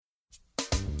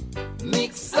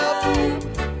Mix up,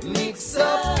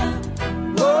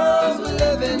 world we're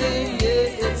living in,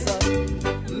 yeah, it's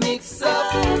a mix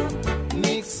up,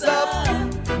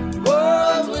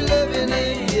 world we're living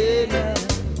in, yeah.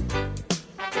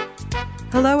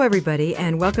 Hello, everybody,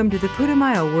 and welcome to the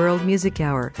Putumayo World Music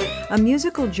Hour, a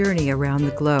musical journey around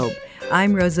the globe.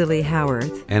 I'm Rosalie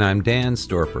Howarth. And I'm Dan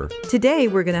Storper. Today,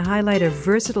 we're going to highlight a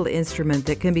versatile instrument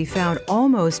that can be found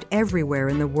almost everywhere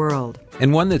in the world.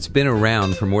 And one that's been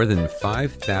around for more than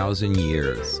 5,000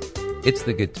 years. It's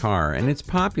the guitar, and it's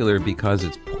popular because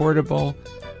it's portable,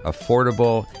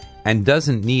 affordable, and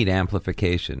doesn't need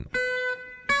amplification.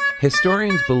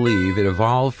 Historians believe it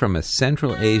evolved from a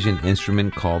Central Asian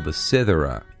instrument called the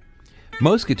cithara.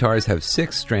 Most guitars have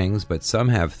 6 strings, but some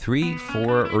have 3,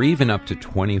 4, or even up to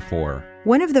 24.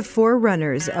 One of the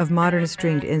forerunners of modern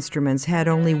stringed instruments had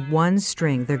only one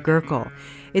string, the gurkel.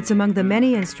 It's among the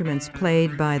many instruments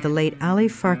played by the late Ali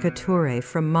Farka Touré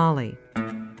from Mali.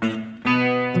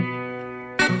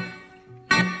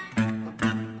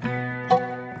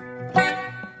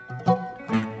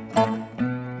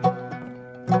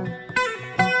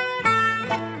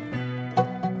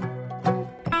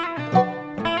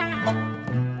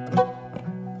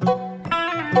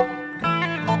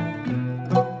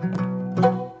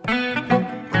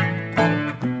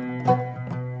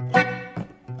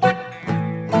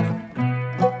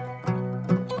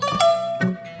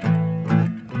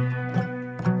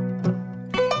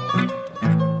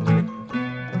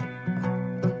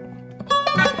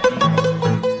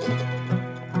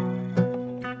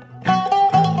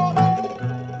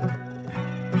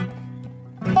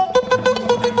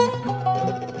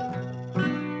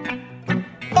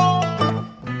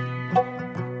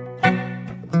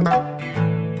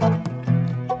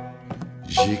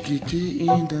 J'ai quitté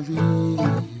Indami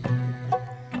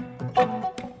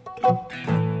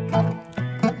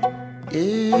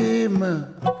et ma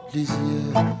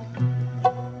lisière.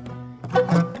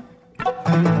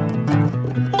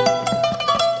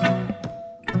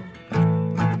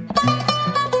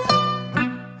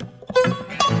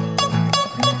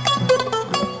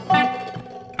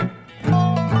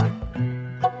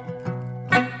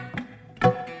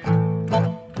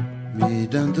 Mais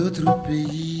dans d'autres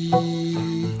pays,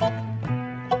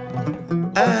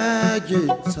 adieu,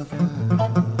 ça va.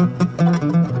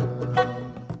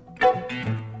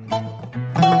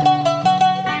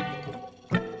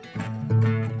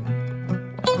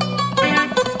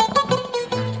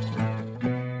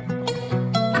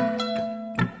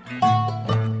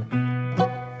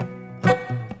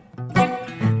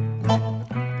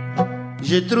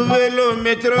 J'ai trouvé le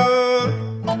métro,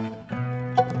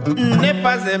 n'est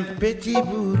pas un petit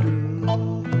boulot.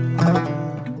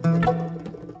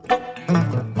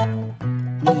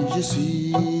 Mais je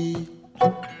suis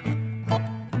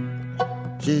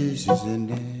un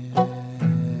nerd.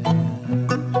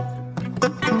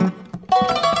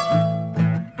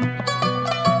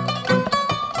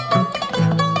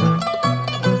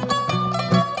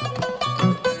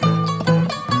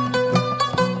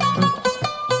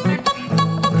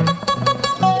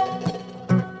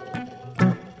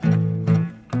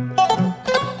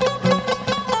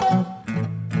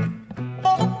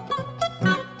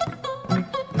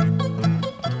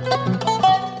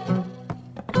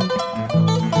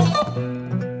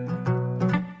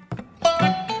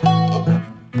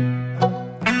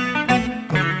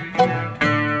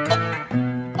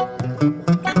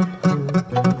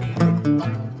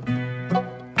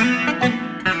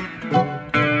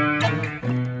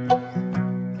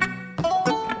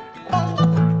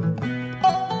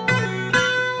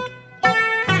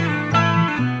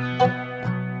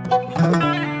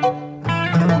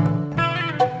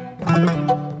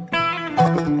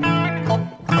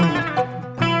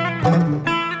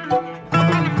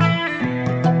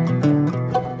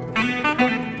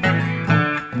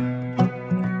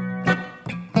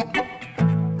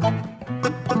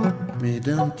 Mais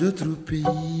dans d'autres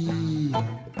pays,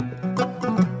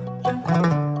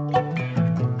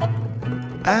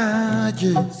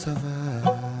 adieu, ça va.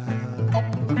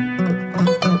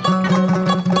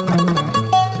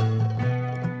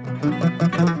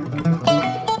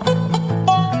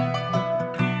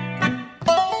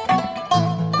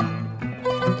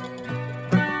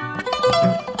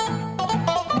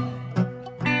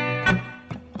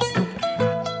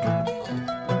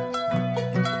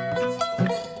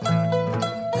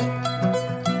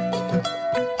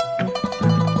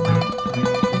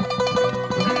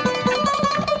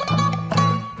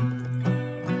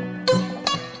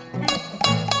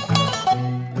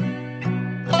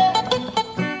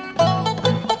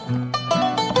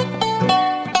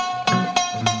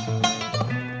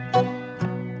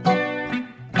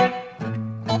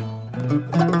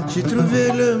 J'ai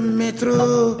trouvé le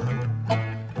métro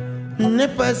n'est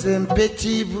pas un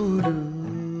petit boulot,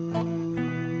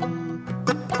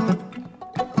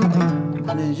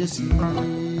 mais je suis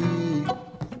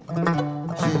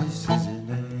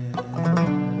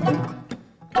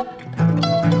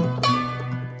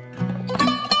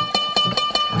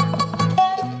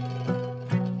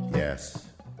Yes.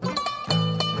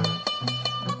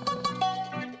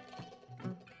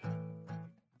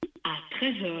 À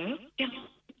 13h.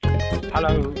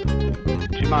 Hello,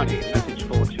 Chimani. Message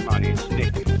for Chimani. It's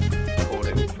Nick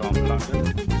calling from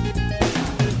London.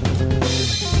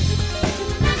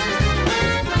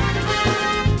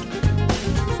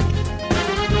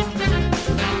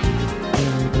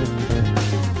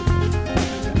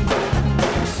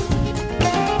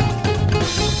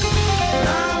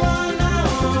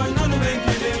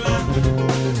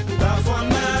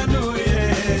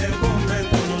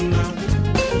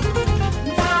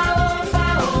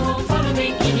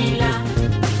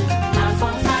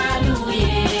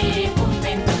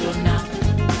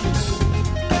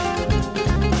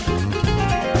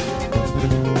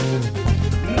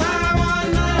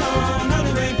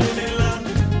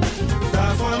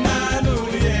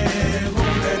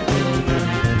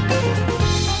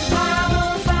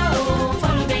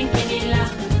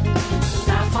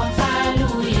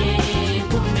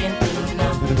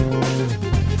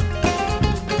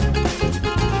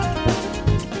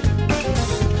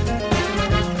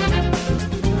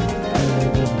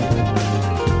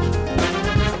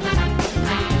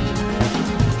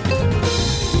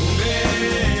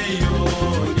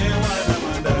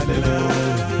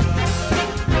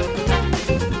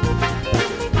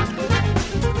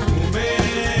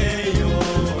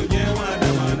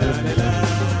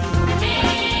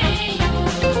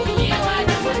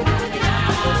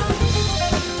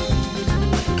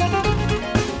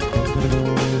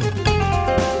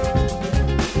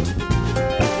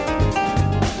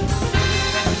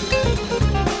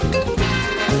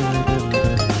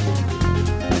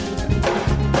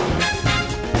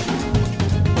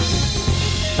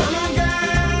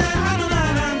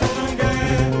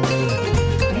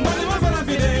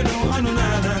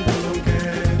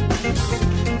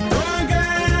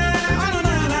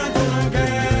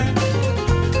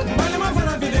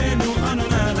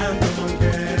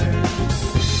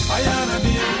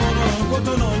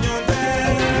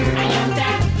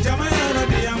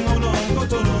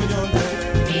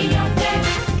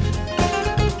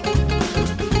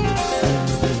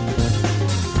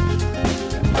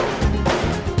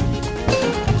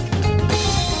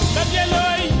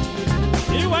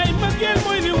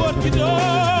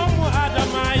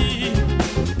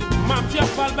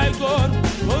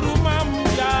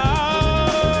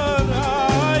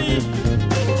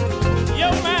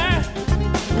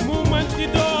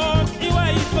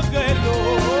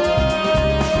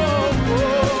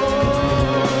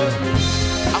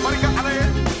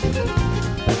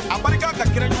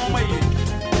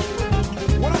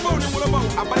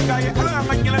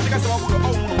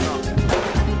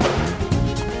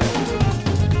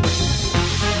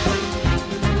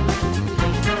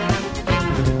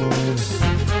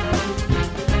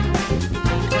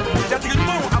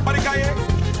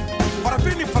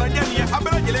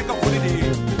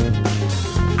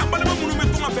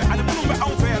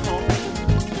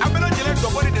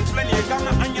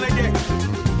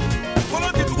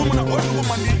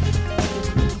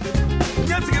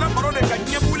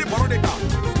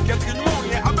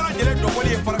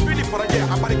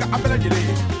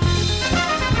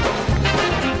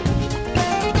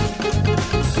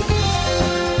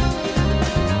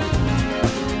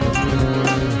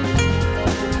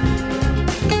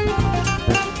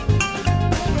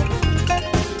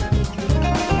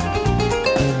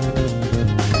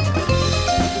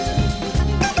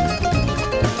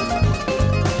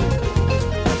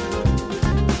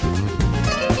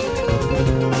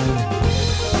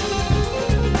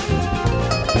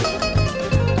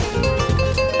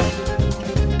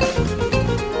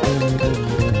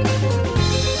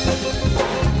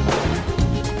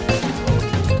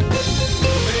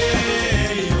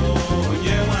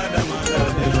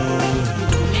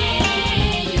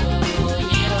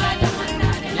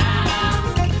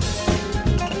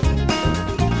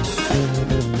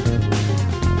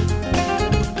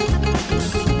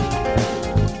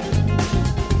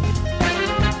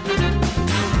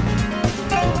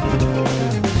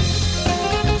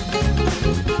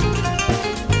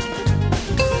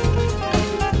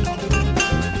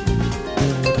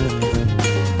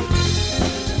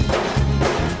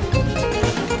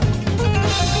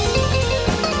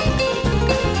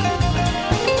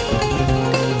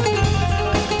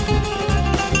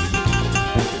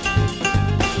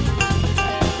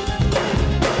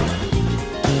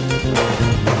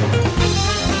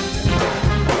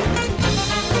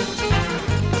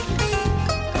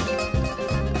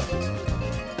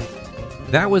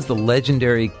 That was the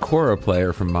legendary kora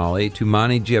player from Mali,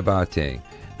 Toumani Diabaté.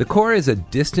 The kora is a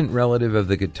distant relative of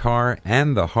the guitar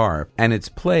and the harp, and it's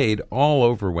played all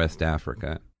over West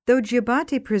Africa. Though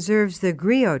Diabaté preserves the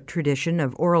griot tradition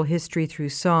of oral history through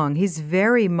song, he's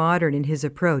very modern in his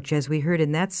approach, as we heard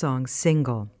in that song,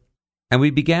 Single. And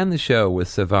we began the show with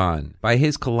Savan, by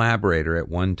his collaborator at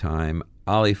one time,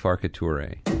 Ali Farka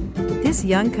Touré. This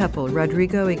young couple,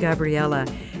 Rodrigo and Gabriela,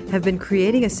 have been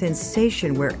creating a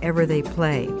sensation wherever they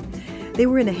play. They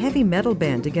were in a heavy metal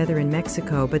band together in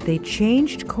Mexico, but they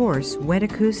changed course, went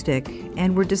acoustic,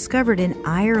 and were discovered in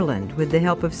Ireland with the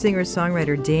help of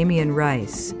singer-songwriter Damien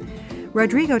Rice.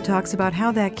 Rodrigo talks about how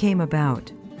that came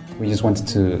about. We just wanted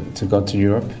to go to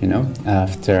Europe,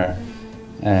 after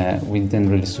we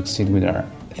didn't really succeed with our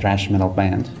thrash metal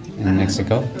band in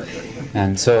Mexico.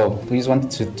 And so we just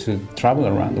wanted to travel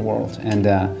around the world. And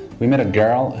we met a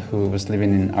girl who was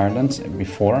living in Ireland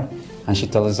before, and she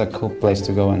told us a cool place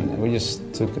to go, and we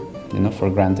just took it, for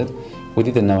granted. We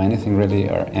didn't know anything really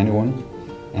or anyone.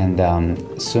 And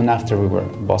soon after we were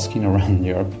busking around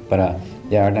Europe, but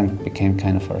Ireland became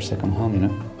kind of our second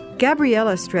home,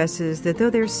 Gabriela stresses that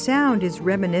though their sound is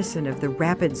reminiscent of the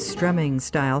rapid strumming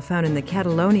style found in the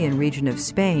Catalonian region of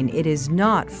Spain, it is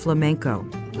not flamenco.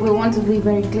 We want to be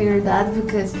very clear that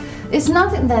because it's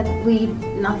not that we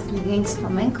nothing against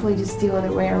flamenco, it's just the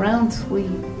other way around. We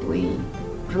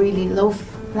really love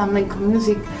flamenco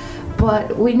music,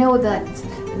 but we know that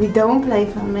we don't play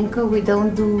flamenco, we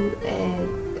don't do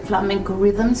flamenco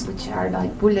rhythms, which are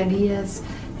like bulerías,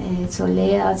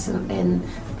 soleas, and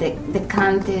the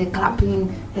cante,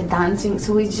 clapping, the dancing.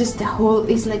 So it's just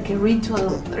it's like a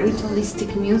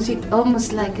ritualistic music,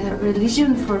 almost like a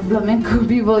religion for flamenco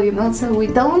people, So we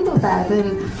don't do that,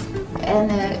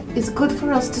 and it's good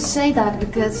for us to say that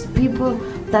because people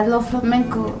that love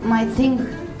flamenco might think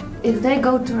if they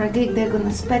go to a gig, they're gonna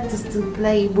expect us to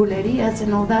play bulerías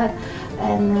and all that,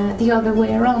 and the other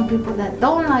way around, people that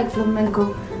don't like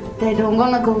flamenco, they don't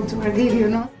gonna go to a gig,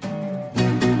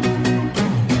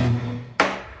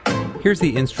 Here's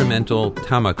the instrumental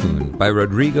Tamakun by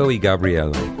Rodrigo y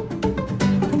Gabriela.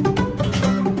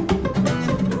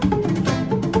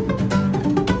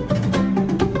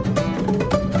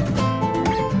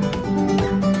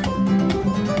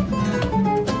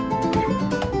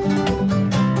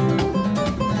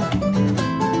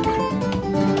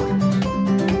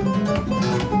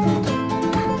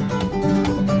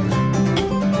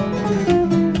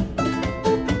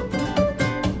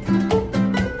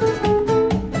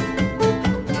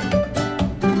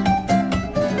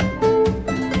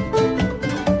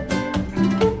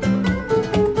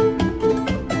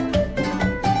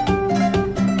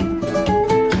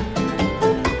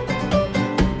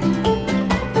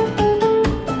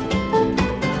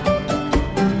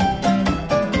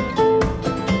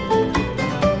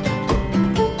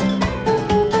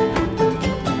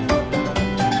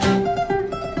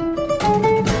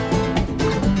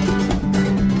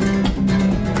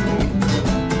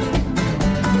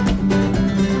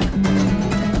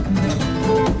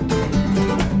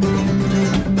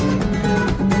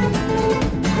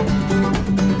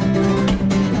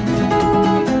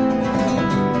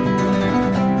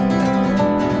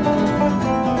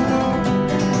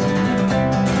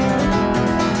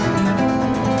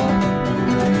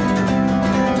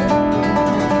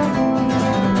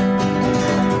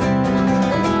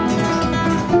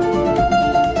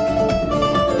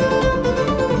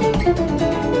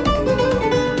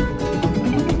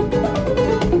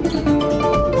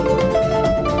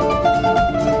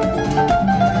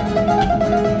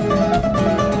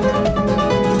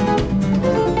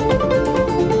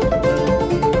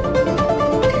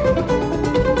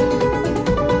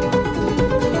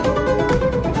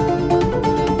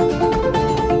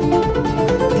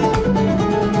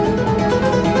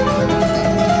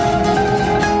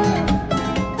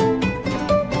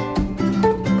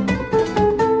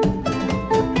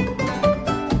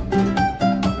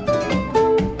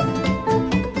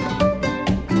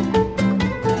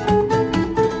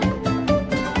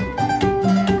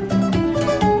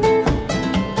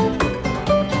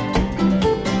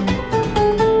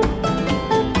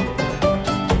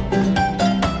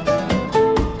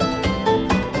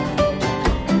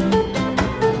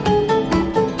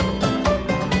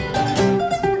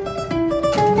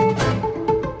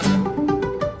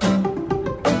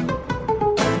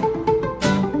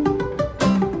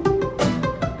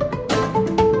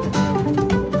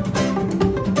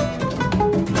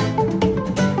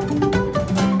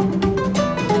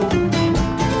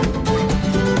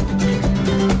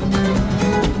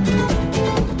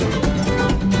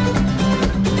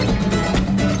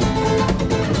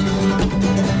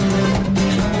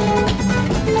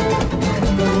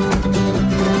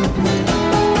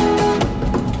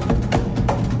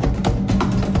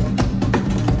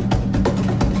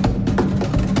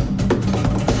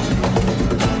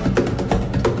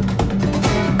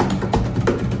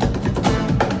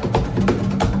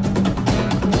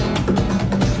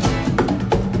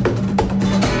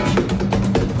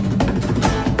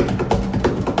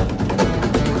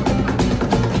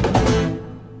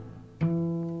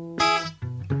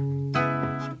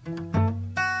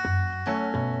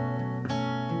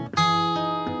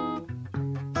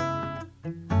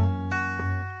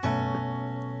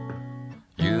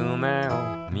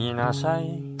 なさ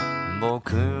い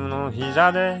僕の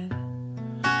膝で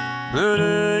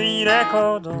古いレ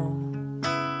コード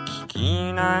聴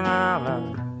きなが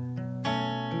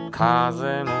ら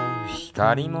風も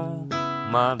光も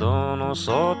窓の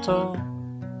外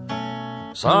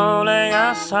それ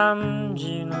が3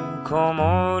時の子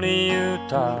守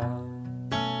歌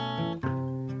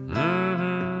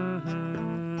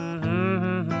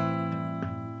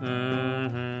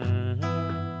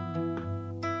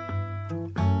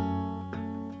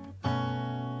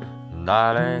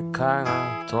誰か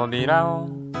が扉を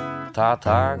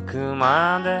叩く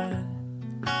まで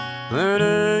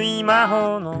古い魔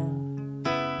法の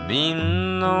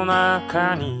瓶の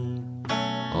中に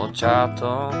お茶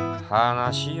と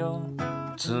話を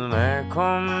詰め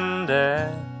込んで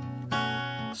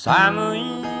寒い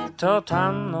ト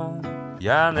タンの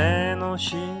屋根の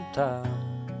下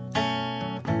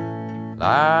ラ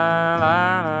ラ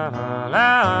ラララ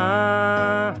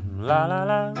ララララ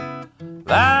ララ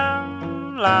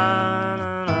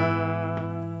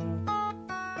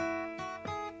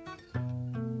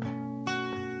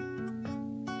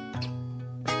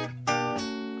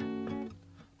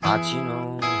街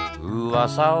の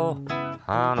噂を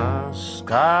話す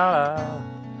か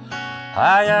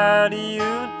ら流行り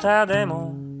歌で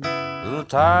も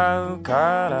歌う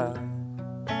から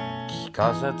聞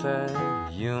かせて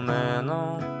夢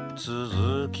の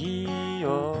続き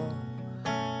を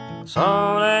そ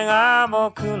れが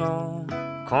僕の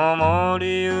子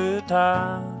守歌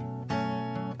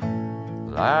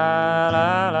ララ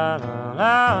ラララ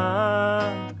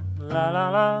ララ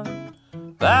ラララ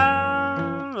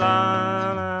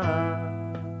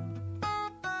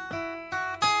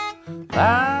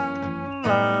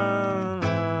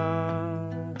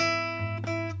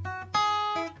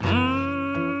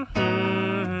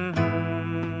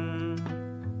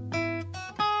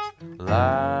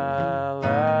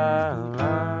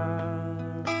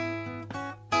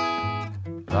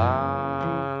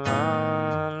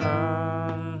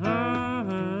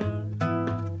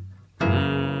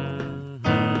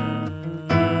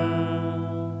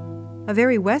A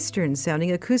very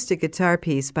Western-sounding acoustic guitar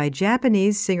piece by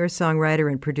Japanese singer-songwriter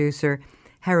and producer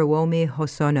Haruomi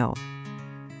Hosono.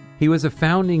 He was a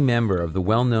founding member of the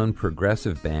well-known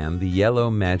progressive band, the Yellow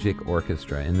Magic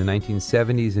Orchestra, in the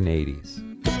 1970s and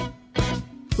 80s.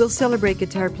 We'll celebrate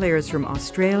guitar players from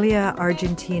Australia,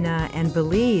 Argentina, and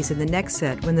Belize in the next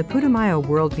set when the Putumayo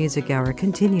World Music Hour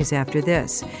continues after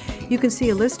this. You can see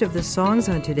a list of the songs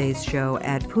on today's show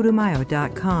at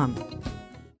putumayo.com.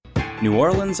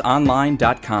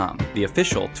 NewOrleansOnline.com, the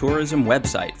official tourism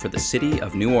website for the city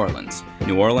of New Orleans.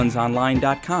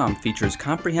 NewOrleansOnline.com features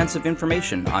comprehensive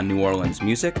information on New Orleans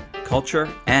music, culture,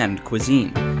 and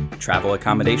cuisine. Travel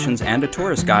accommodations and a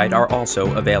tourist guide are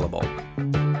also available.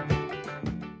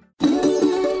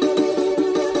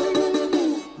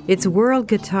 It's World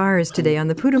Guitars today on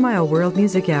the Putumayo World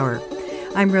Music Hour.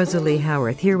 I'm Rosalie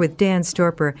Howarth, here with Dan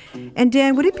Storper. And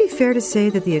Dan, would it be fair to say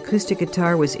that the acoustic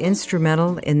guitar was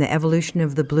instrumental in the evolution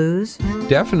of the blues?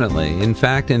 Definitely. In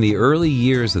fact, in the early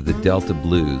years of the Delta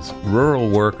Blues, rural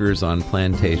workers on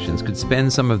plantations could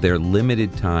spend some of their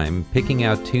limited time picking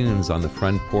out tunes on the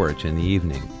front porch in the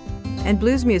evening. And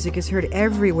blues music is heard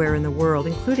everywhere in the world,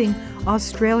 including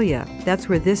Australia. That's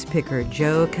where this picker,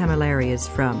 Joe Camilleri, is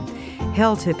from.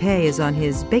 Hell to Pay is on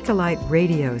his Bakelite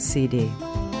Radio CD.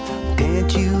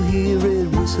 Can't you hear it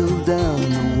whistle down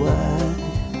the wire?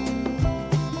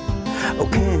 Oh,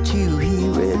 can't you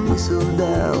hear it whistle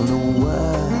down the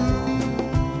wire?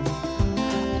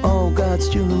 All God's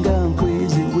children gone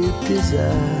crazy with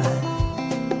desire.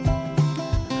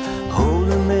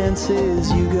 Holy man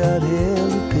says you got hell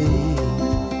to pay.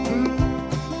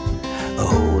 A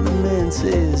holy man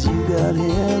says you got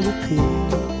hell to pay.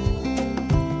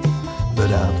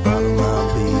 But I'll follow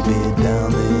my baby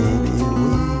down there anyway.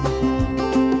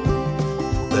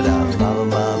 But I'll follow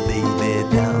my baby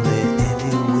down there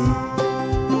anyway.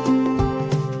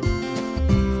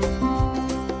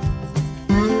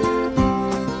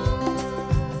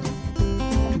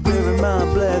 Bury my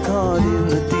black heart in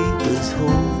the deepest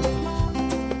hole.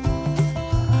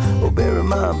 Oh, bury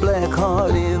my black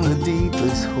heart in the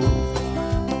deepest hole.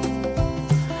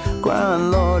 Crying,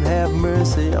 Lord, have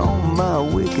mercy on my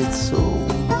wicked soul.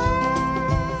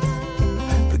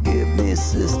 Forgive me,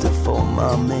 sister, for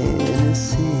my many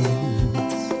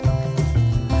sins.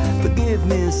 Forgive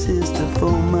me, sister,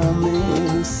 for my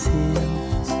many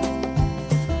sins.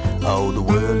 Oh, the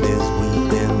world is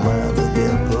weeping while the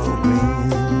devil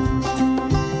grins.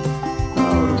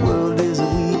 Oh, the world is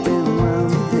weeping while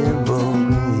the devil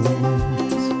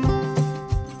grins.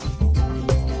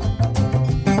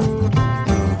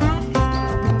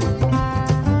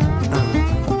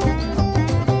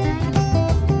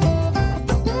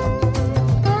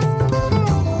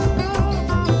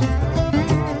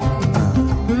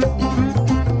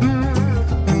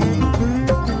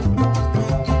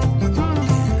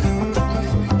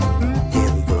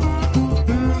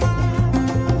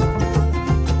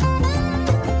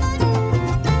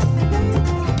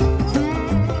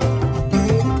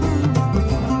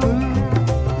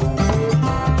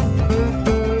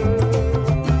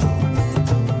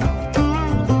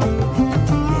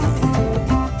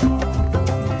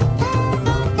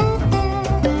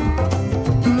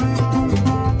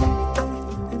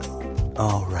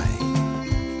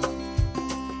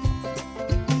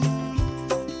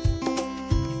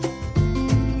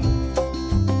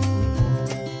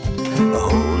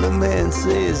 the man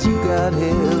says you got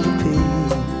hell to pay.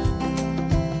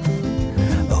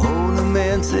 Oh, the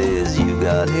man says you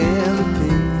got hell to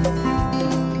pay.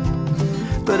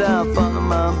 But I'll follow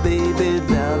my baby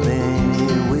darling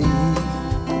anyway.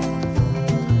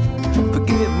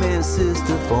 Forgive me,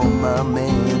 sister, for my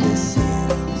many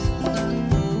sins.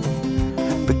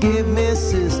 Forgive me,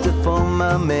 sister, for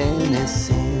my many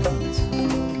sins.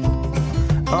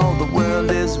 All the world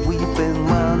is weeping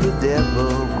while the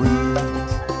devil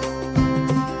grins.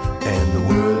 And the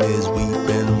world is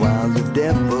weeping while the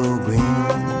devil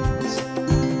grins.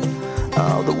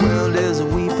 All the world is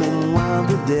weeping while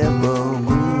the devil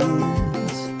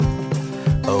grins.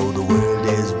 Oh, the world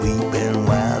is weeping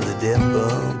while the devil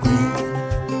grins.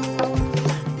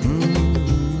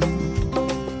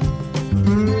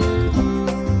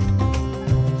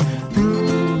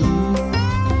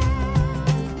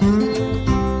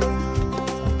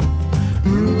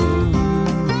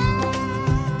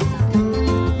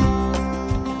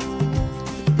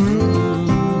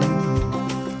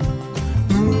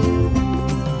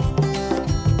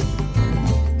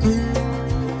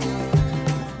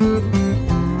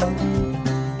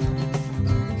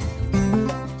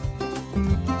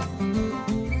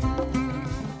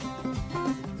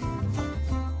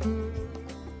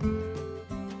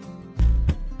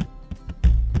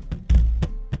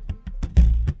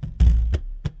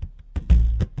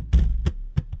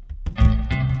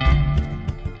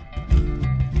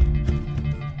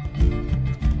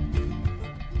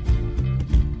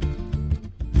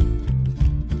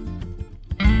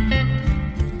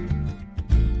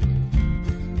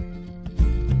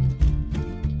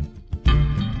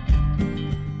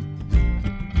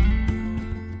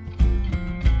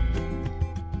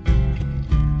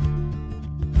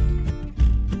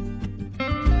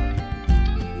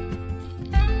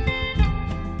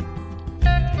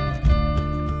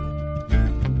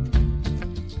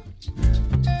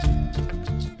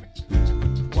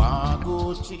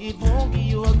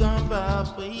 Chibongi wagamba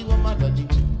pai wa madali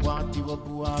wati wa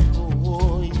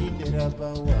buako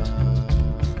iderabawa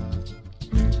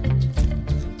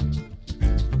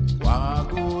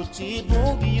wago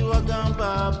chibongi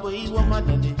wagamba pai wa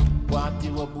madali wati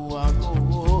wa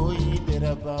buako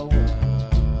iderabawa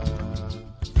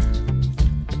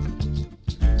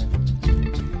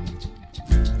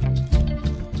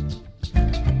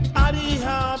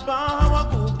ariha bawa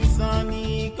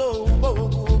kubisani ko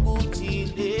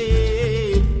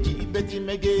Betty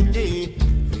Megete,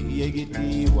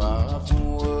 Fiegiti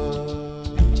Wapua.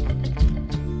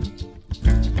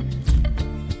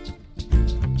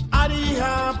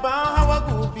 Ariha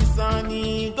Bahawaku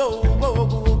Pisani,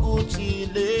 go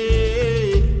Chile,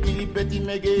 Betty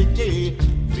Megete,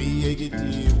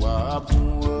 Fiegiti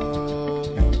Wapua.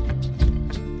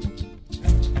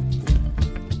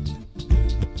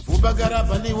 Fubagara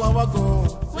Bani Wawago,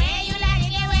 where you like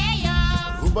it, where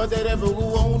you Ruba de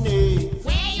Rebu.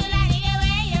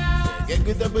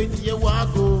 Get the bait you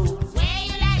wago. Where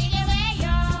you like it, where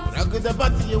you? Rug the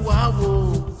butt you wago.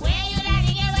 Where you like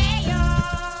it, where you?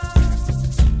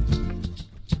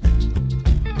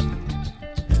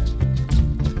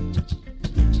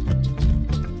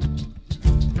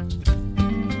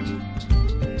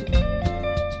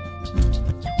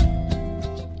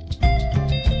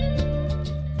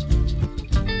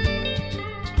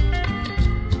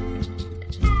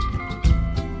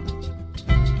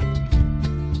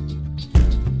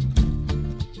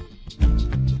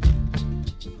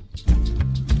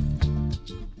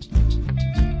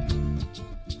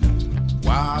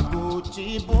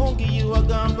 Chibongi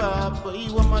wagamba pai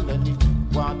wa madali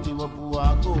wati wa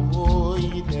buako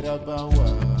iderabawa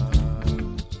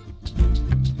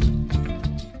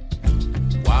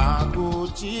wago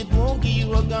chibongi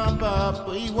wagamba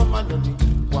pai wa madali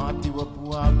wati wa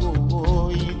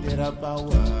buako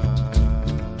iderabawa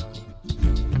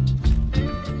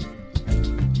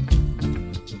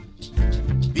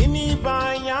bini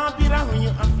baya birahu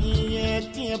afiye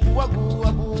tie buagu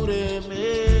abure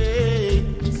me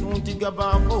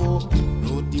Gabafo,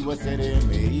 Ruti was a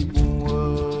maybe.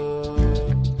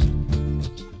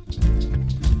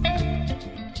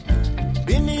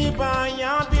 Bini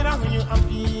Baya Birahu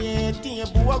Afi,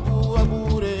 Buagu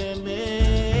Abure me,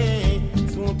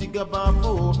 Sunti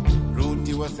Gabafo,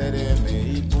 Ruti was a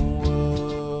maybe.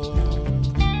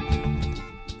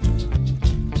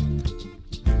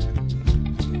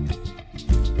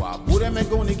 Wabure me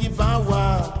going to give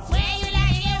our.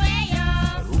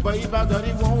 Bai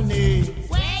bagari wone.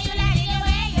 Where you like it,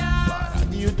 where you? Para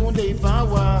you don't they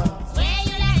power. Where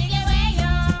you like it, where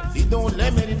you? They don't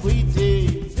let me repeat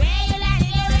it. Where you like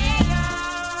it, where you?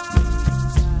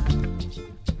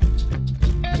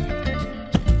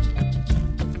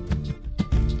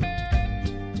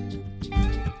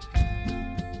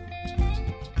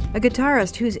 a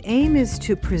guitarist whose aim is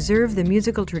to preserve the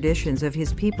musical traditions of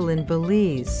his people in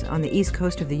Belize on the east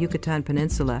coast of the Yucatan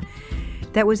Peninsula.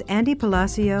 That was Andy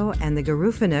Palacio and the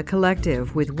Garufuna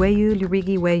Collective with Weyu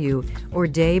Lirigi Weyu, or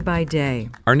Day by Day.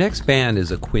 Our next band is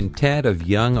a quintet of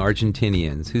young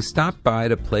Argentinians who stopped by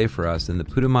to play for us in the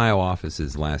Putumayo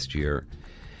offices last year.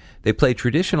 They play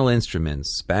traditional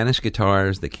instruments, Spanish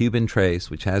guitars, the Cuban trace,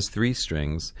 which has 3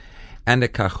 strings, and a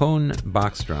cajon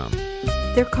box drum.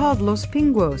 They're called Los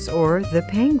Pinguos, or the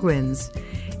Penguins,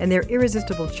 and their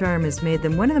irresistible charm has made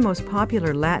them one of the most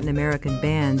popular Latin American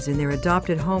bands in their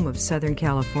adopted home of Southern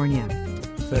California.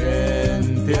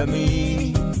 Frente a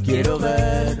mí quiero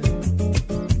ver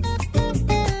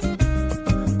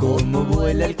cómo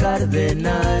vuela el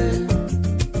cardenal.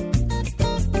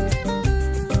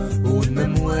 Me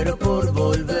muero por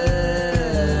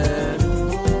volver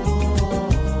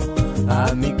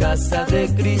a mi casa de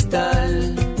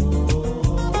cristal.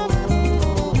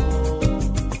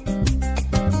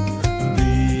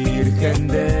 Virgen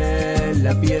de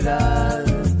la piedad,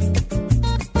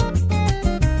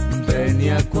 ven y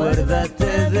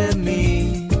acuérdate de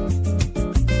mí,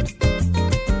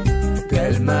 que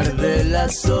el mar de la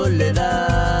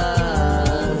soledad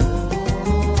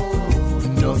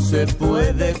no se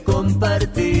puede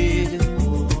compartir.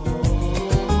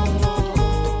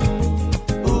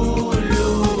 Un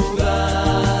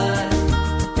lugar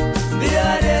de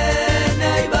arena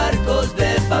y barcos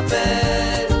de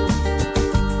papel,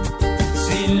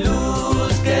 sin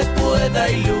luz que pueda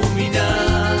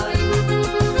iluminar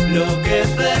lo que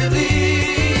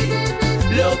perdí,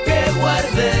 lo que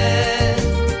guardé.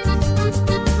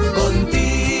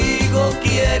 Contigo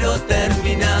quiero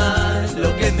terminar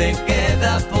lo que me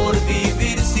queda por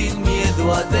vivir sin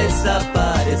miedo a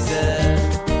desaparecer.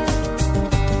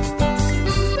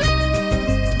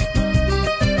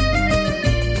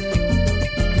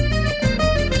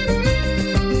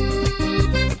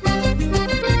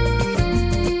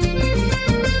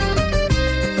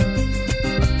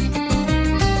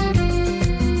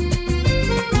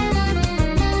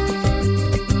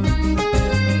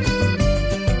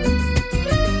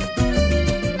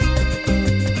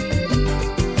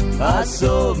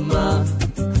 Asoma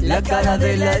la cara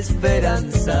de la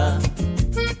esperanza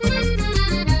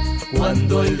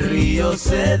cuando el río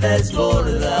se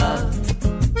desborda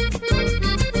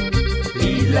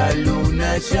y la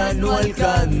luna ya no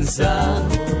alcanza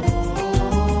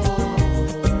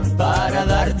para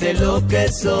darte lo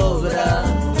que sobra.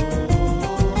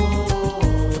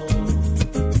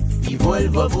 Y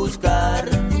vuelvo a buscar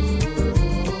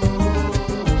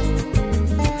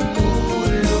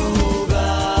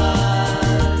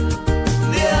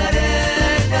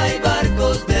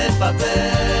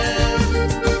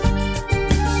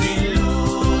sin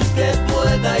luz que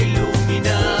pueda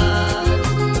iluminar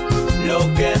lo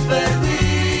que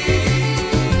perdí,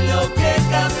 lo que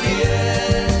cambié.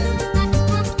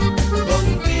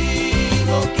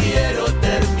 Contigo quiero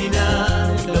terminar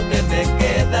lo que me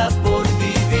queda por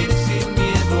vivir sin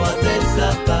miedo a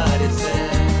desaparecer.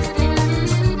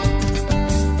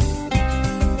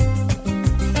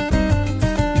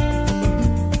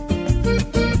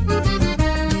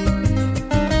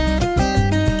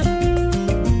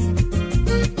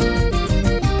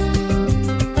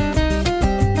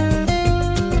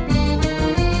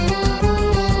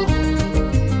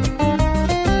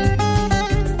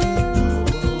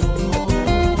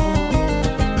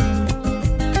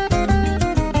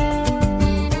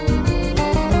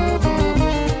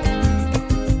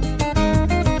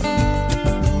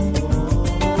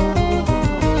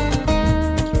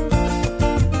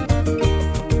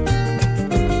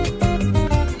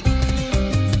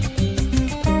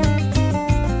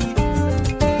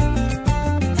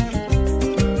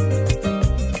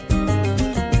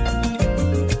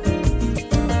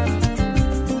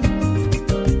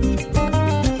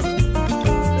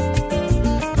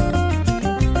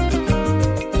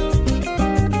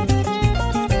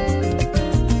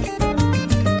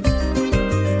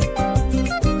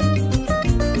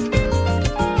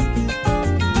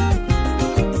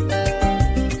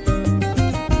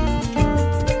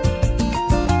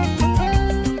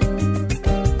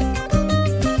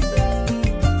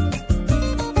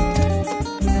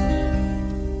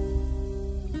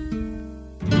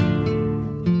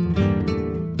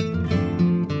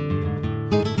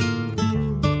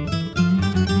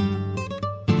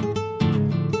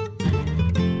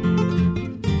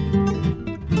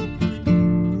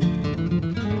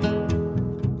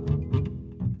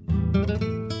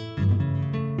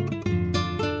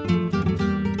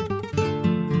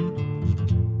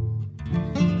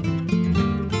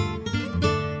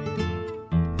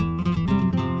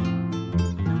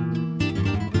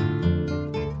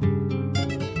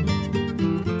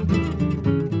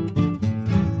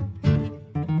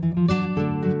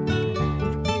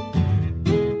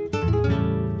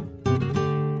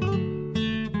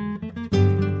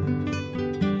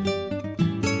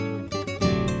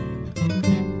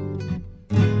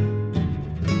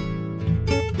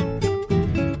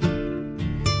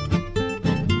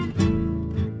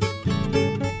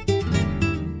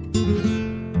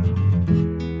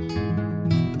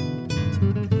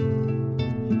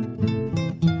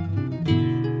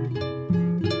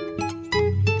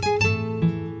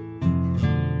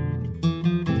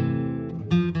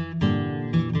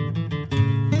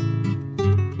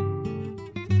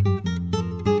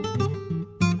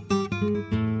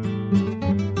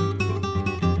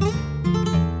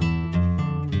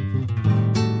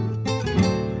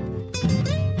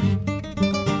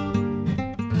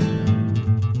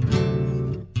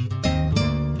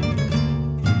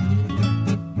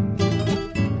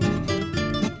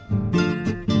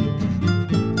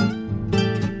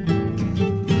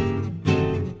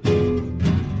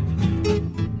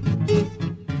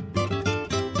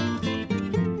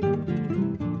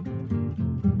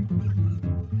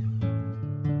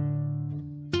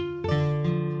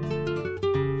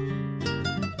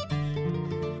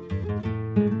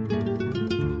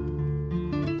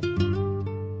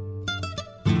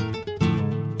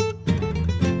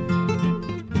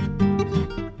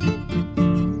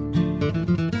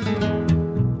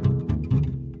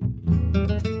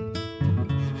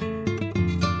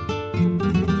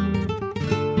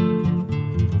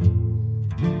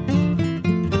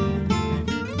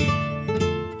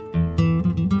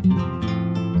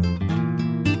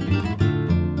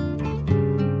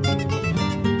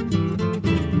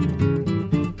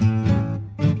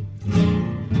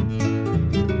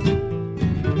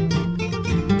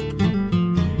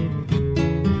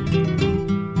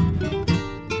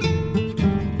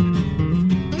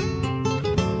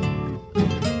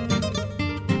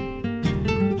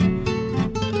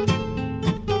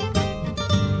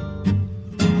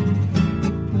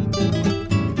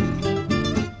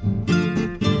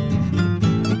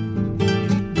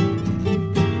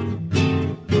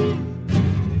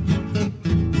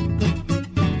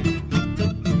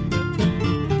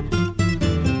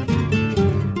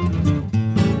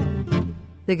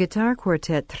 the guitar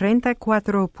quartet 34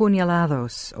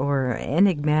 Puñalados, or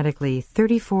enigmatically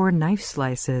 34 knife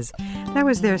slices. That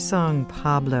was their song,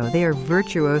 Pablo. They are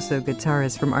virtuoso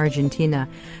guitarists from Argentina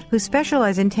who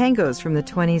specialize in tangos from the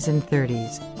 20s and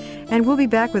 30s. And we'll be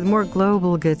back with more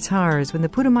global guitars when the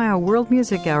Putumayo World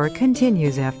Music Hour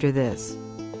continues after this.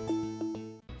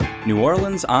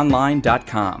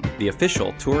 NewOrleansOnline.com, the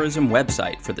official tourism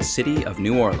website for the city of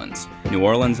New Orleans.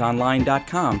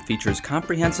 NewOrleansOnline.com features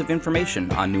comprehensive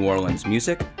information on New Orleans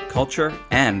music, culture,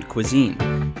 and cuisine.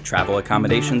 Travel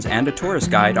accommodations and a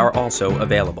tourist guide are also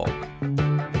available.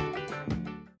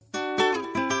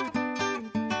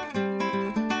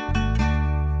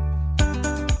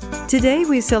 Today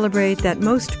we celebrate that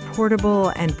most portable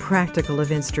and practical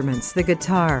of instruments, the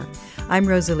guitar. I'm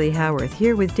Rosalie Howarth,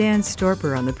 here with Dan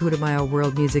Storper on the Putumayo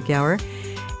World Music Hour.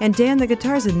 And Dan, the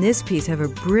guitars in this piece have a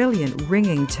brilliant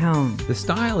ringing tone. The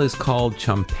style is called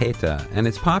champeta, and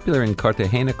it's popular in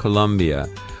Cartagena, Colombia,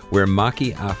 where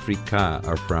Maki Africa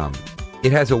are from.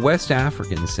 It has a West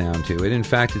African sound to it. In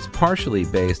fact, it's partially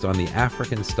based on the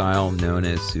African style known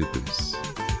as soukous.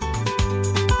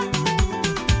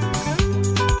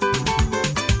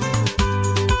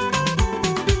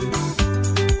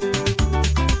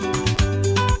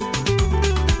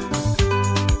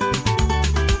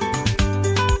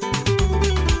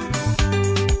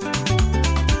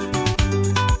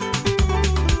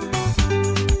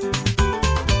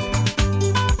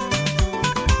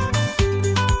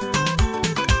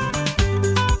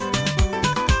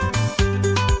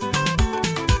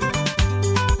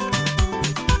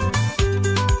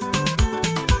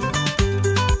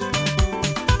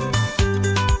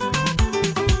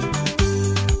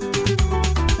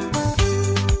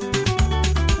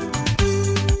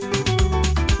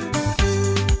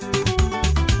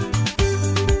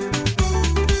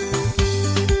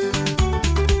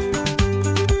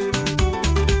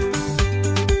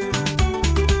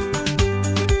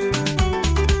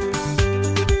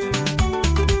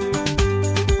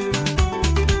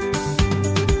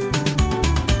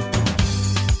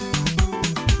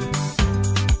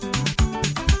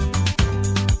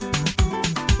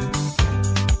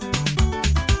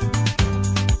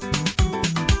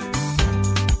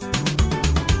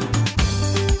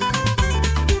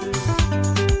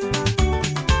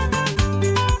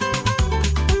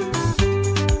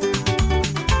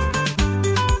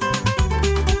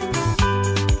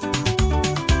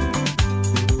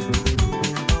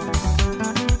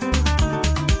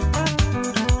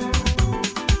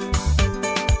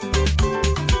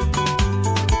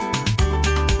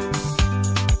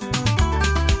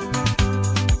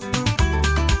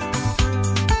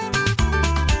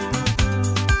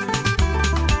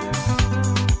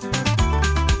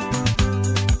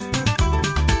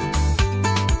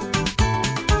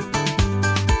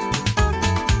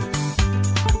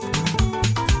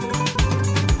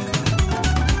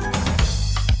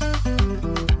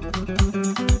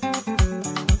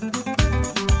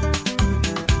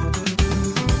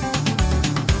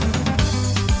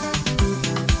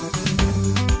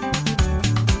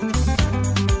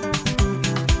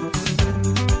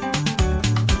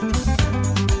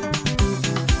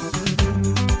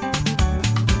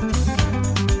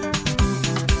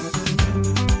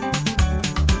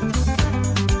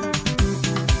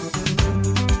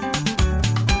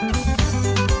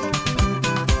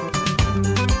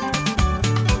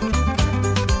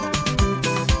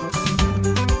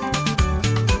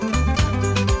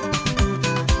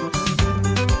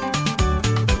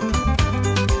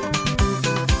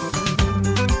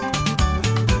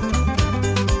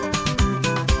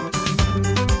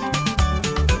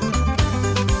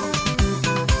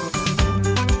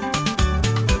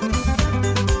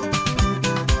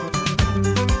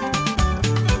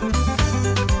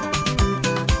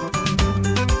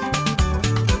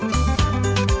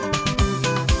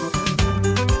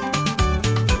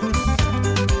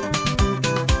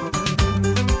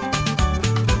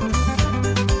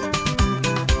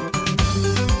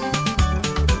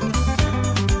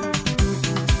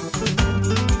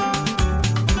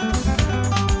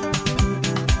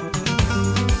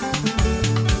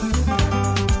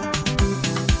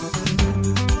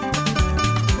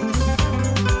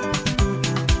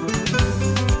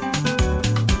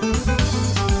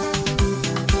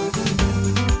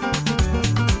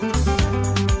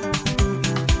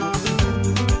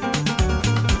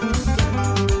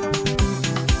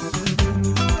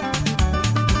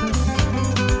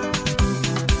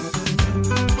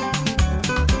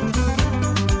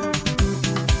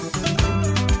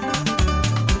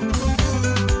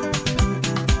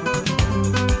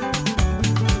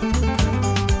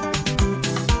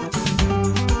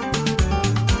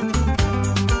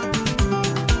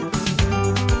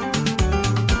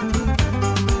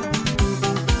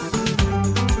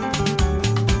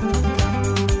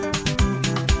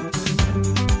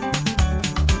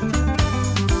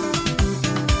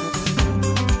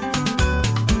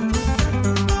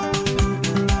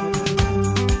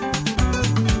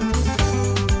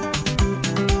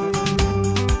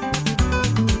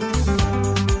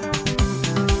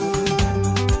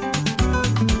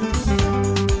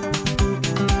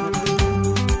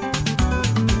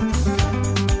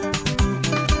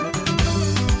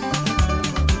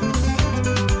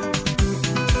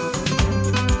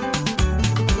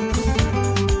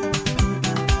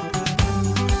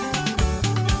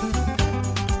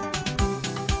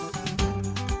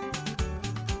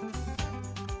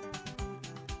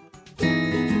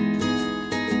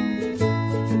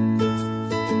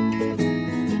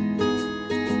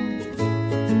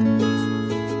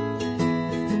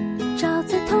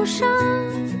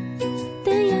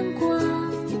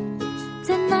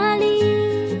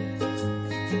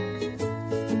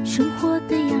 活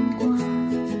的阳光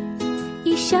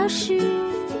已消失，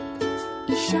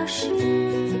已消失。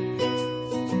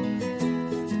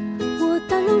我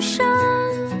道路上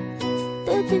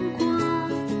的灯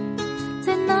光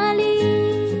在哪里？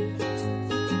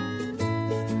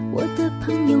我的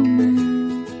朋友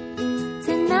们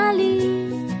在哪里？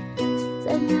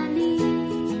在哪里？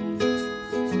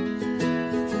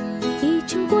已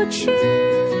经过去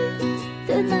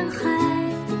的男孩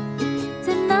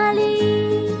在哪里？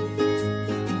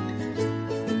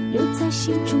留在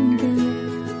心中的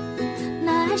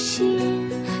那些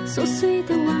琐碎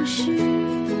的往事，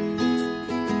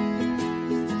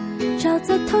照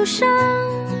在头上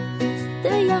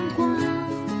的阳光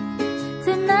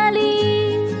在哪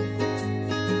里？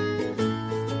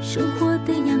生活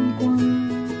的阳光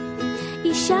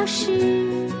已消失，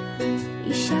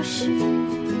已消失。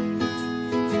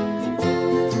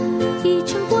已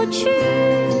经过去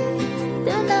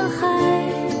的男孩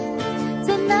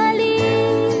在哪里？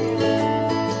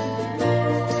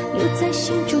留在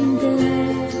心中的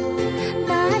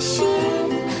那些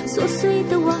琐碎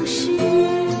的往事，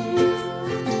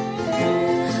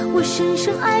我深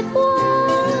深爱过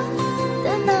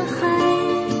的男孩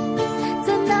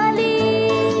在哪里？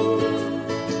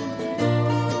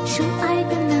深爱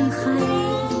的男孩，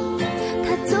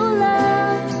他走了，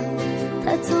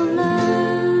他走了。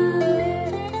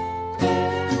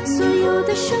所有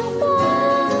的生活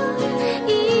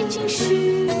已经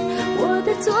是我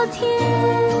的昨天，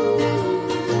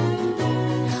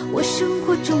我生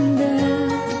活中的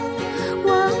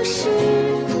往事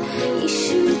已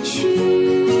逝去。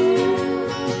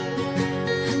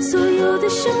所有的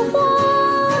生活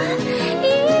已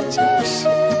经是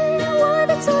我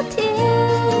的昨天，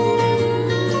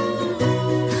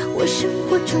我生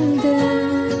活中的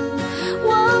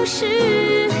往事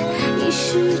已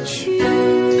逝去。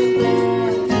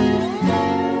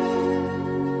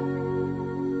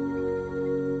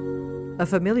A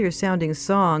familiar sounding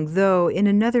song, though in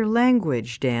another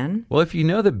language, Dan. Well, if you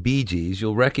know the Bee Gees,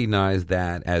 you'll recognize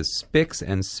that as Spicks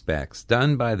and Specks,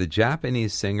 done by the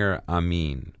Japanese singer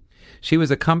Amin. She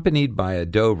was accompanied by a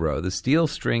dobro, the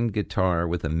steel-stringed guitar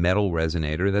with a metal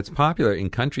resonator that's popular in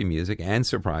country music and,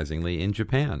 surprisingly, in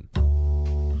Japan.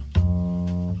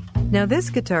 Now,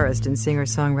 this guitarist and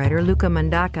singer-songwriter, Luca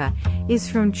Mandaca, is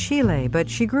from Chile, but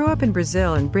she grew up in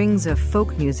Brazil and brings a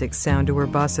folk music sound to her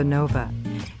bossa nova.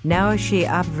 Naoshi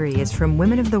Abri is from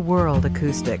Women of the World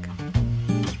Acoustic.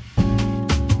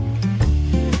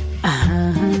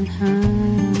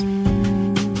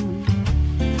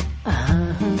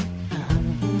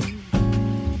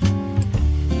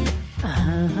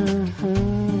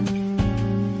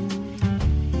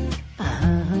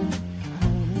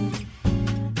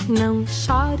 Não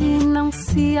chore, não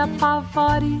se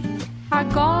apavore,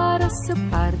 agora seu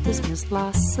par dos meus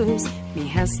laços, me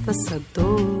resta essa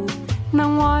dor.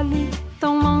 Não olhe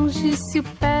tão longe, se o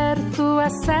perto é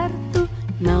certo,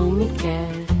 não me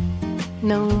quer,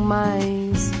 não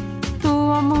mais.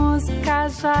 Tua música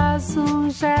jaz um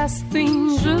gesto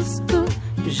injusto,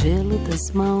 gelo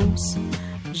das mãos,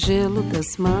 gelo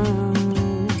das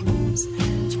mãos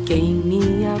de quem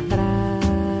me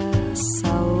abraça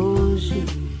hoje.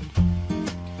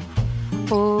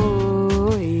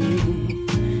 Oi,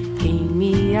 quem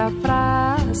me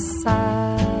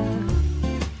abraça.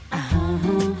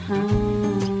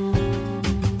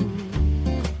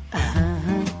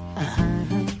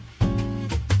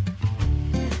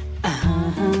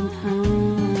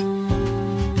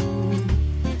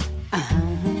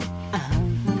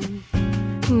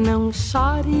 Não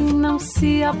chore, não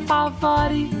se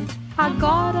apavore,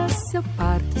 agora seu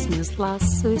par dos meus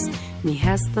laços, me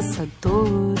resta essa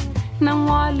dor. Não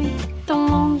olhe tão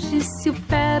longe, se o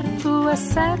perto é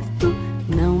certo,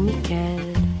 não me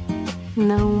quer,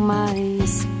 não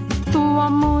mais. Tua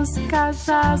música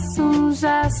jaz um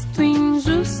gesto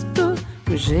injusto,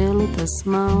 o gelo das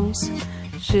mãos,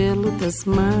 gelo das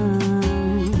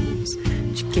mãos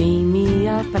de quem me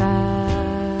abraça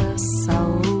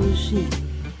hoje.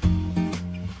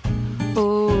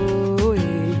 Oi,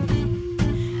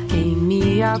 quem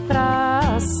me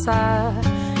abraça,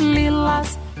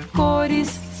 lilas,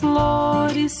 cores,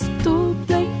 flores,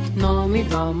 tudo em nome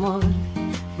do amor,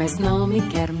 mas não me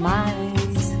quer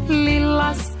mais.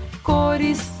 Lilas,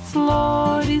 cores,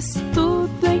 flores,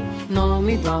 tudo em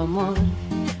nome do amor,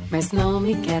 mas não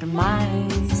me quer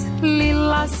mais.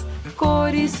 Lilas,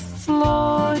 cores,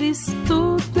 flores,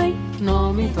 tudo em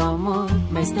nome do amor,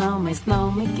 mas não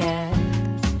me quer,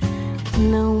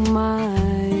 não mais.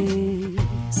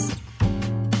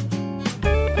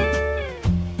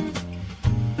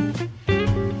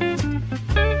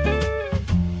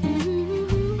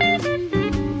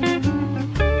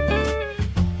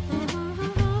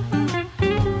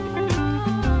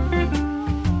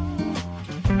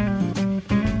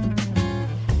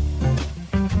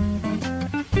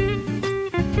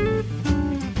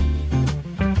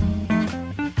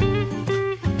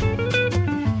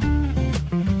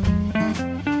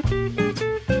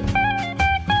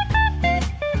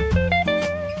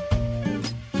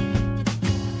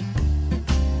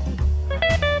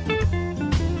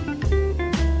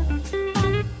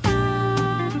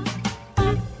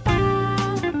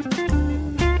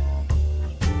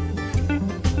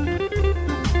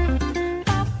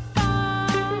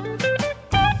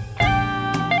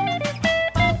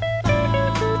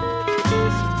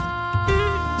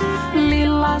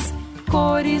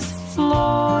 cores,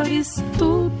 flores,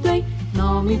 tudo em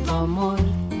nome do amor,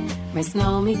 mas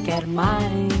não me quer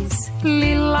mais.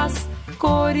 Lilas,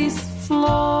 cores,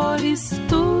 flores,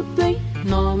 tudo em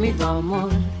nome do amor,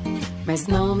 mas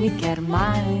não me quer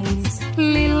mais.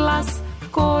 Lilas,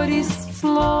 cores,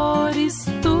 flores,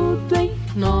 tudo em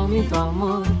nome do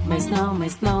amor, mas não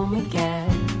me quer,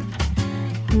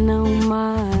 não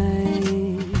mais.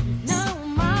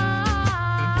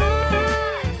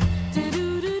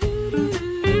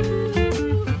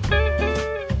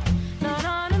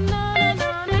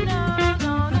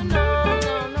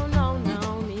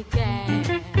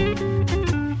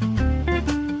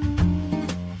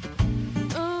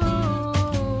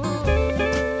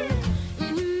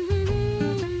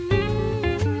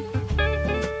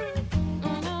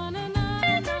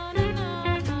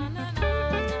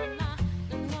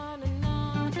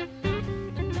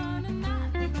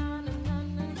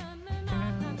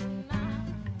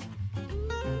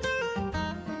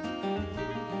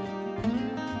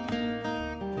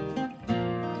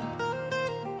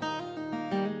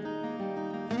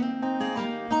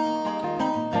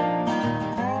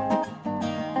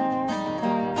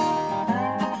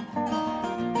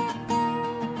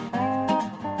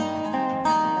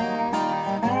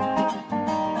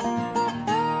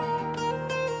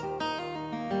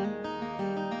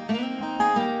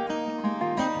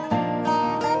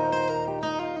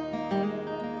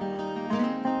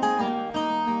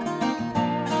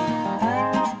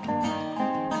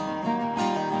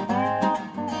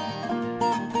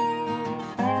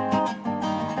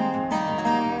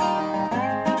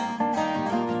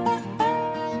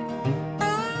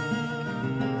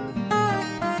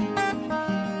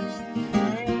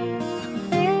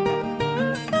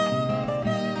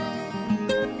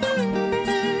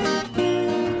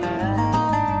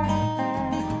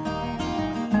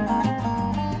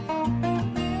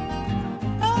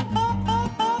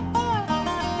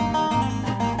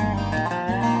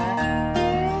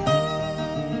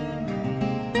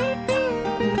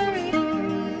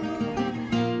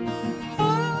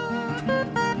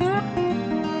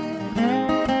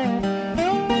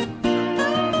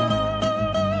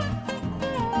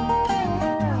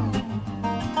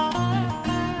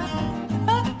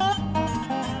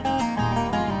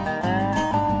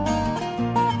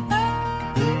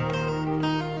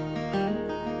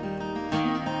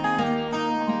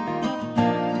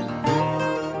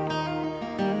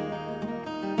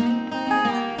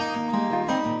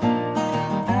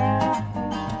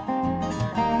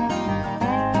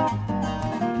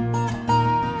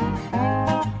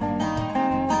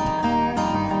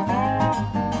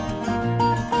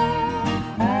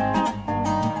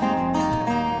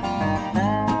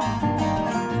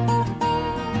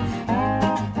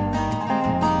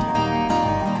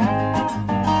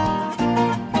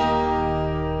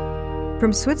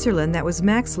 From Switzerland, that was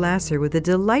Max Lasser with the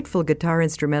delightful guitar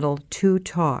instrumental To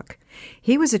Talk.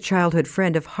 He was a childhood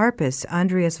friend of harpist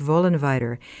Andreas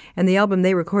Vollenweider, and the album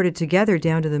they recorded together,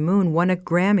 Down to the Moon, won a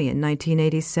Grammy in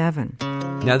 1987.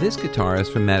 Now, this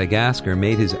guitarist from Madagascar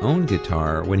made his own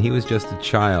guitar when he was just a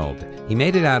child. He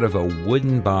made it out of a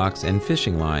wooden box and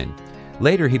fishing line.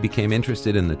 Later, he became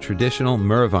interested in the traditional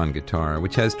Mervan guitar,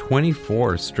 which has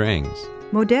 24 strings.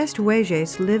 Modeste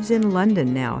Weges lives in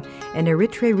London now, and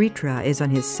Eritre Ritra is on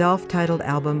his self-titled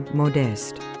album,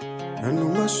 Modeste.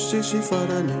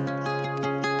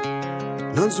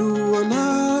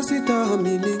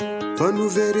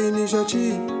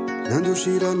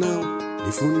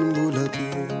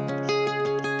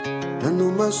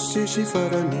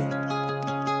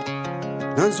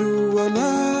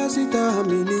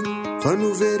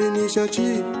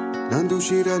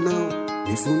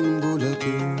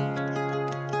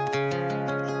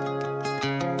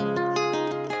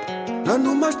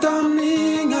 Nanu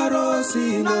mastamni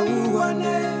ngarosi na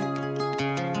uwane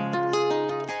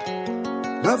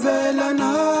na vela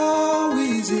na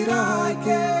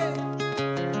wizirake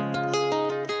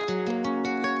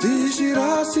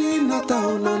tishirasi na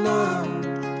tauna na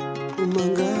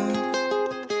umanga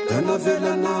na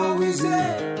vela na wize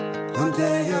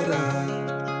ande yara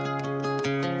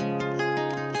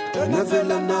na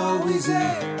vela na wize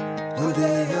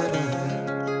ande yara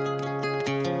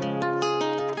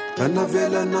Ana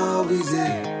vela na wize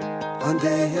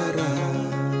ande yara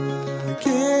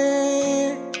ke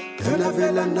Ana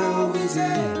vela na wize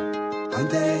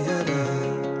ande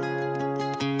yara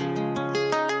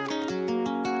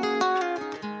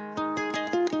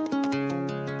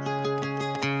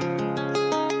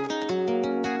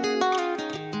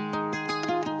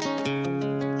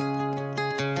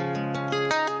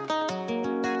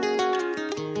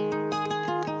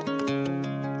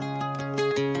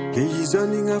ke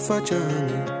izany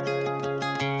gn'afatrany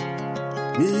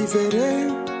mivere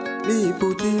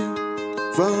mipotia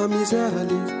fa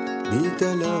mizaly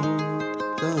mitalao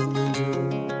tanandro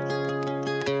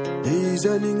ke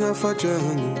izany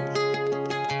gn'afatrany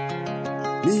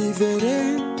mivere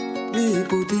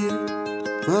mipotia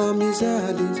fa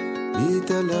mizaly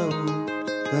mitalao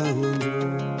tanandro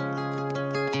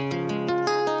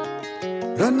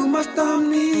rano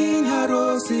mastaminy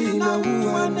harosy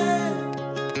nahoane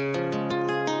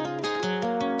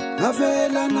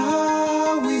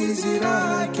navelanao izy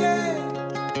rake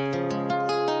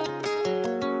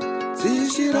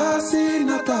sisy rasy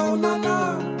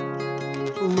nataonanao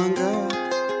manga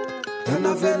da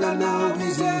navelanao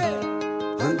izy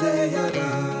andeha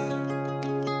raha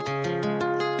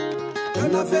da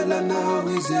navelanao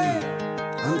izy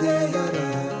andeha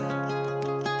raha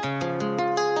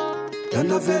da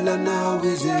navelanao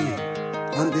izy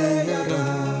andeha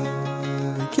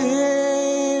rake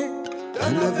da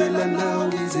navelanao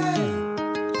izy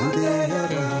andeha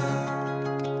raha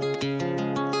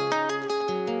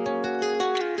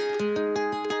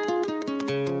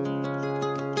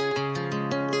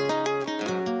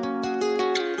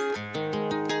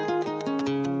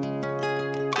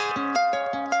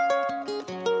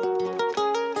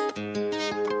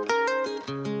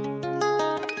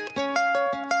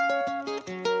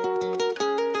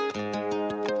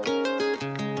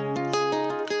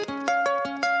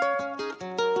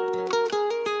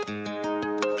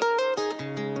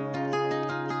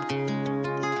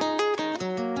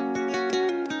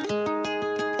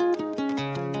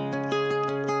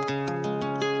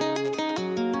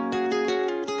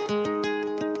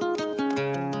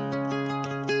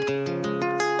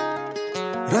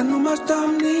rano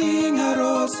mastaminy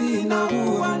harosy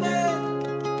nahoane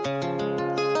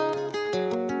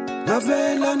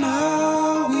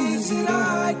navelanao izy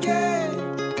rake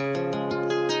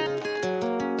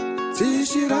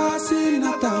sisy rasy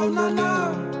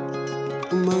nataonanao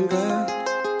manga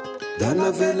da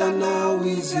navelanao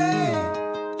izy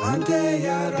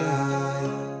andeha raha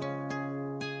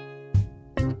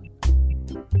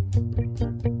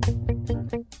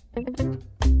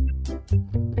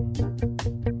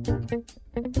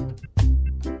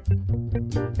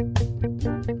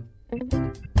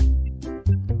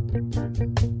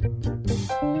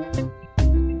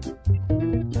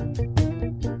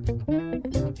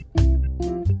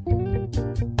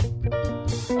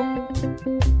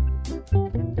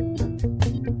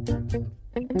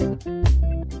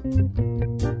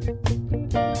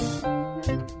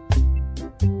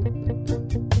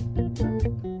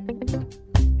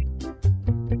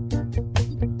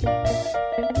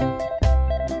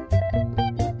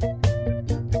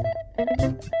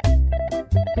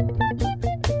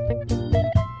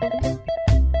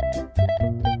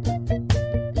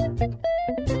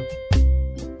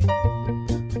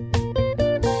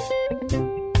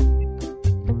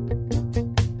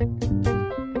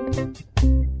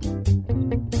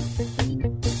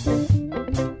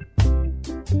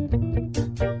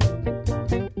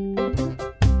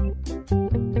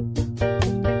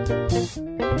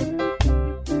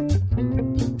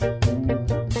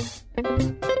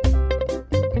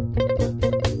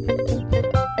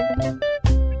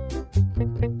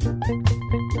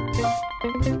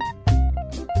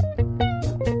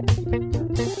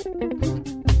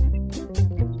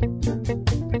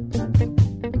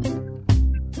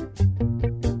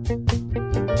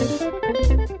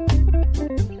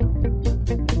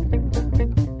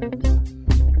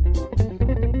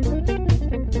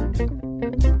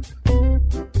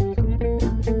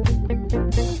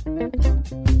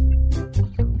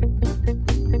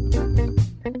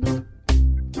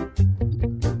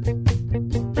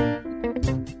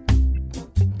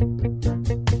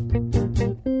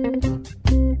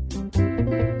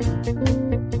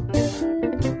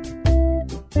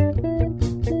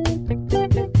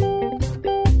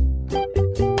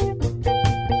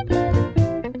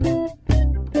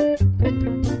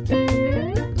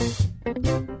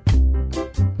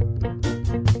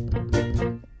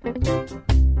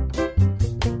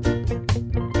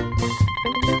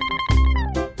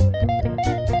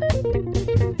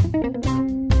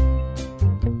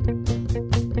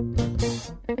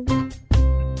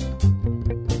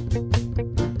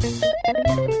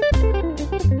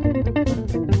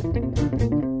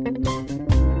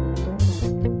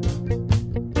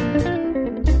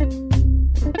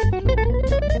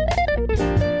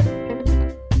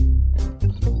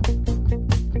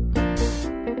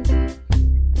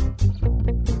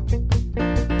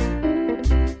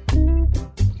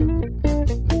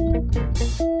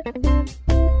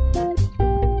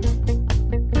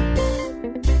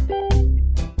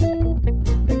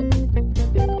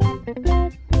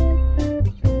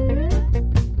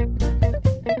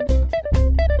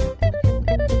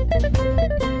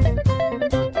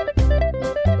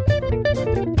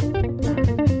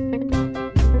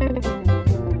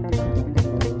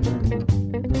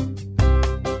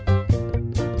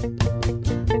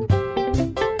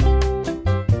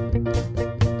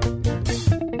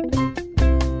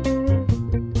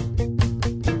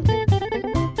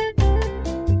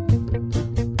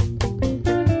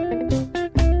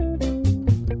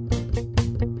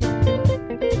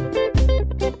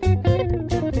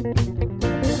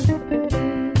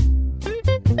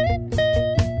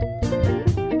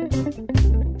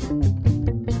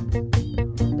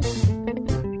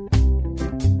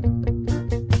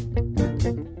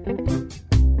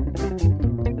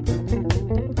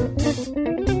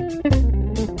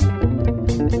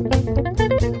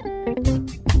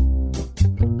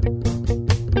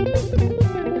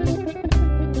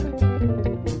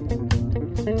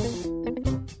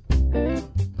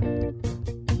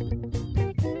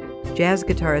jazz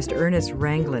guitarist Ernest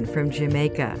Ranglin from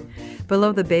Jamaica.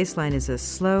 Below the bass line is a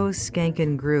slow,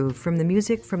 skankin' groove from the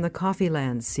Music from the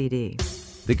Coffeeland CD.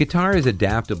 The guitar is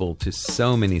adaptable to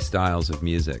so many styles of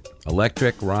music: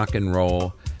 electric, rock and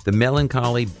roll, the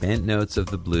melancholy bent notes of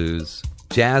the blues,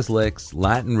 jazz licks,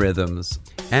 Latin rhythms,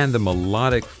 and the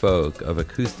melodic folk of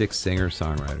acoustic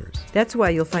singer-songwriters. That's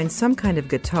why you'll find some kind of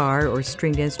guitar or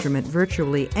stringed instrument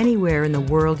virtually anywhere in the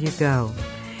world you go.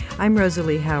 I'm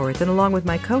Rosalie Howarth, and along with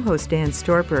my co-host Dan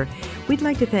Storper, we'd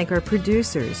like to thank our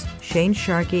producers, Shane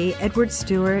Sharkey, Edward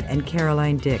Stewart, and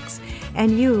Caroline Dix,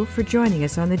 and you for joining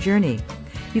us on the journey.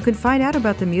 You can find out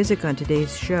about the music on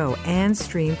today's show and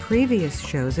stream previous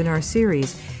shows in our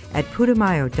series at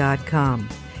putumayo.com.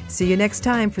 See you next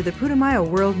time for the Putumayo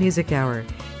World Music Hour.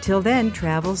 Till then,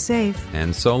 travel safe.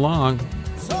 And so long.